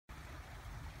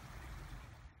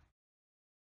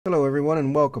Hello everyone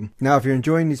and welcome. Now if you're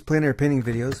enjoying these plein air painting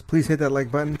videos, please hit that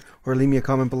like button or leave me a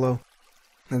comment below.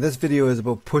 Now this video is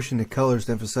about pushing the colors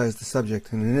to emphasize the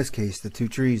subject, and in this case the two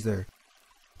trees there.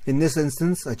 In this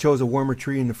instance I chose a warmer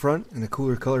tree in the front and a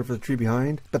cooler color for the tree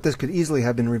behind, but this could easily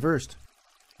have been reversed.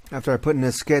 After I put in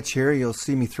this sketch here, you'll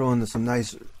see me throw in some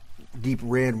nice deep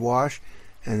red wash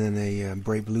and then a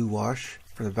bright blue wash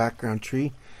for the background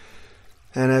tree.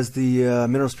 And as the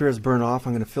mineral spirits burn off,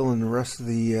 I'm going to fill in the rest of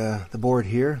the board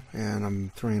here, and I'm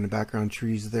throwing in the background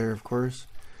trees there, of course,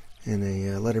 in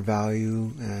a letter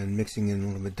value and mixing in a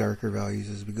little bit darker values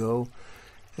as we go.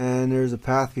 And there's a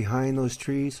path behind those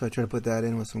trees, so I try to put that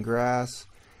in with some grass,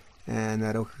 and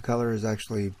that ochre color is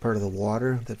actually part of the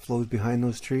water that flows behind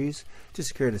those trees, just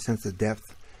to create a sense of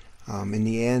depth. In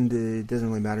the end, it doesn't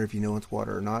really matter if you know it's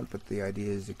water or not, but the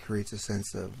idea is it creates a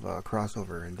sense of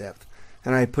crossover and depth.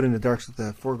 And I put in the darks with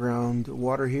the foreground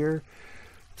water here,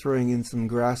 throwing in some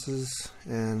grasses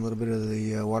and a little bit of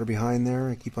the water behind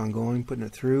there. I keep on going, putting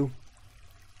it through.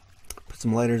 Put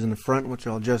some lighters in the front, which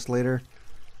I'll adjust later.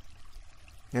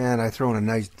 And I throw in a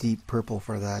nice deep purple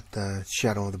for that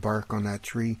shadow of the bark on that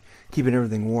tree, keeping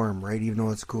everything warm, right? Even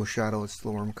though it's a cool shadow, it's still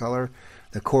a warm color.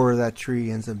 The core of that tree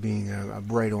ends up being a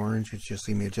bright orange, which you'll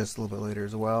see me adjust a little bit later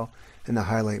as well. And the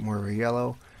highlight more of a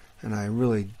yellow. And I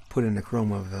really put in the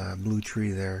chrome of a blue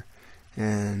tree there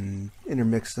and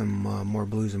intermix some more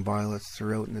blues and violets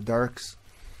throughout in the darks.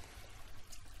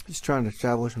 Just trying to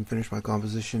establish and finish my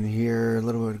composition here. A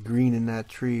little bit of green in that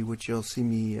tree, which you'll see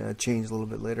me change a little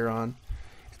bit later on.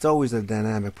 It's always a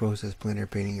dynamic process, plein air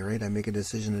painting, right? I make a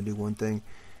decision to do one thing,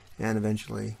 and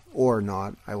eventually, or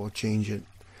not, I will change it.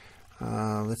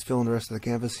 Let's fill in the rest of the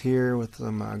canvas here with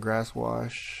some grass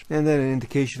wash, and then an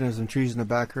indication of some trees in the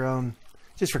background.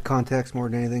 Just for context more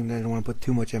than anything, I don't want to put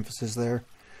too much emphasis there.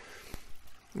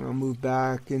 I'll move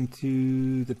back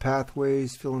into the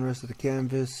pathways, fill in the rest of the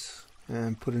canvas,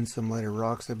 and put in some lighter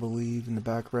rocks, I believe, in the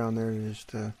background there, just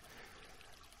to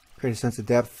create a sense of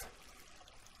depth.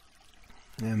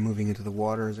 And moving into the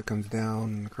water as it comes down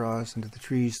and across into the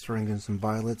trees, throwing in some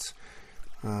violets.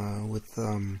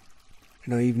 Even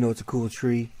though it's a cool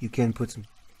tree, you can put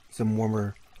some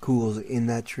warmer cools in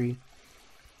that tree,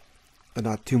 but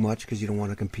not too much because you don't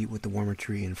want to compete with the warmer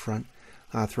tree in front.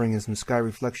 Throwing in some sky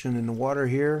reflection in the water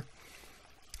here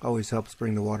always helps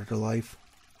bring the water to life.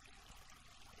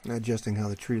 Adjusting how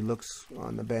the tree looks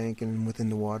on the bank and within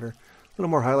the water. A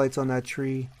little more highlights on that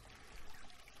tree.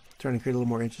 Trying to create a little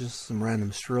more inches, some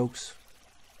random strokes.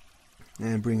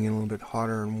 And bringing in a little bit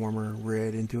hotter and warmer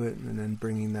red into it, and then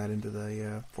bringing that into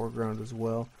the foreground as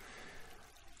well.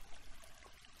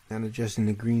 And adjusting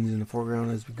the greens in the foreground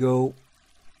as we go.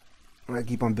 I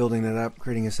keep on building that up,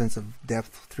 creating a sense of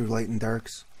depth through light and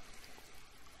darks.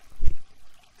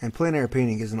 And plein air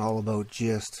painting isn't all about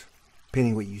just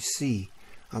painting what you see.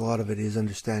 A lot of it is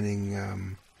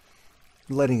understanding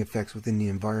lighting effects within the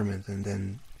environment and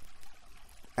then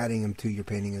adding them to your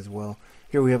painting as well.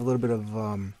 Here we have a little bit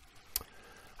of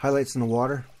highlights in the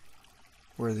water,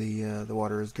 where the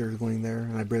water is gurgling there,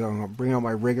 and I bring out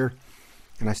my rigger,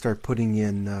 and I start putting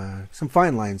in some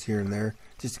fine lines here and there,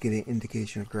 just to get an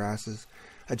indication of grasses.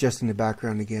 Adjusting the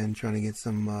background again, trying to get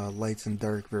some lights and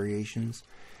dark variations.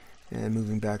 And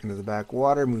moving back into the back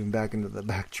water, moving back into the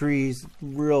back trees,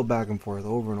 real back and forth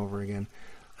over and over again.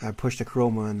 I pushed the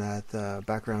chroma in that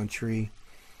background tree.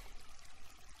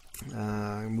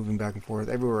 Moving back and forth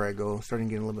everywhere I go, starting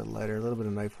to get a little bit lighter, a little bit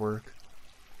of knife work.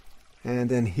 And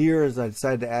then here, as I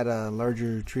decided to add a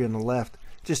larger tree on the left,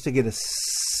 just to get a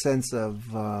sense of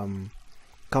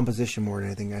composition more than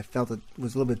anything. I felt it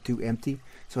was a little bit too empty,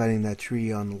 so adding that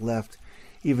tree on the left,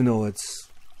 even though it's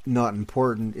not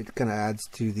important, it kind of adds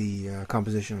to the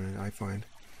composition, I find.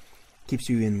 Keeps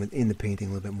you in the painting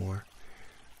a little bit more.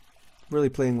 Really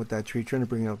playing with that tree, trying to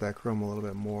bring out that chrome a little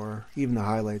bit more. Even the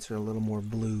highlights are a little more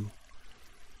blue.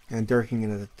 And darkening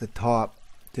it at the top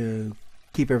to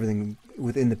keep everything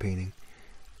within the painting.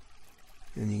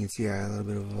 And you can see I have a little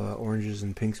bit of oranges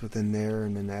and pinks within there,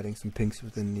 and then adding some pinks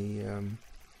within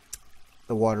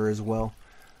the water as well.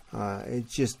 It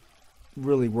just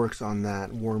really works on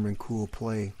that warm and cool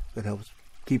play that helps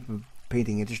keep a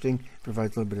painting interesting,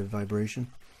 provides a little bit of vibration.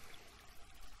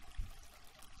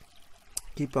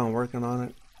 Keep on working on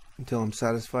it until I'm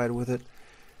satisfied with it.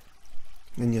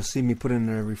 Then you'll see me put in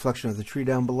a reflection of the tree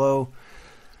down below,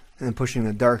 and then pushing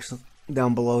the darks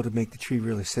down below to make the tree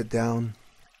really sit down.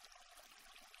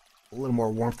 A little more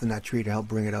warmth in that tree to help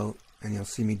bring it out, and you'll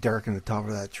see me darken the top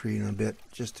of that tree in a bit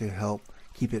just to help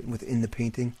keep it within the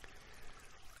painting.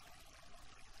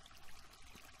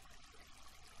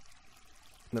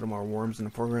 A little more warms in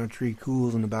the foreground tree,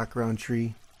 cools in the background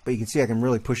tree, but you can see I can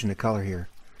really push in the color here.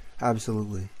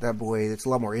 Absolutely. That way, it's a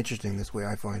lot more interesting this way,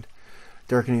 I find.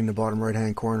 Darkening the bottom right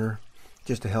hand corner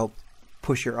just to help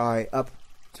push your eye up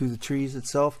to the trees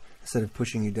itself instead of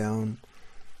pushing you down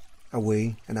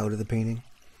away and out of the painting.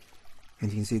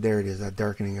 And you can see there it is, that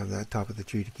darkening of that top of the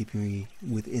tree to keep me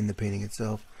within the painting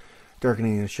itself.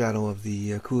 Darkening the shadow of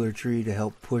the cooler tree to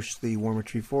help push the warmer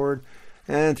tree forward.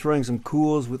 And throwing some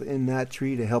cools within that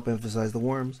tree to help emphasize the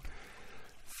warms.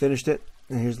 Finished it,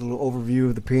 and here's a little overview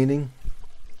of the painting.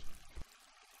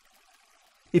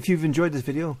 If you've enjoyed this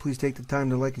video, please take the time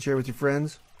to like and share with your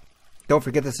friends. Don't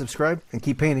forget to subscribe and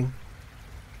keep painting.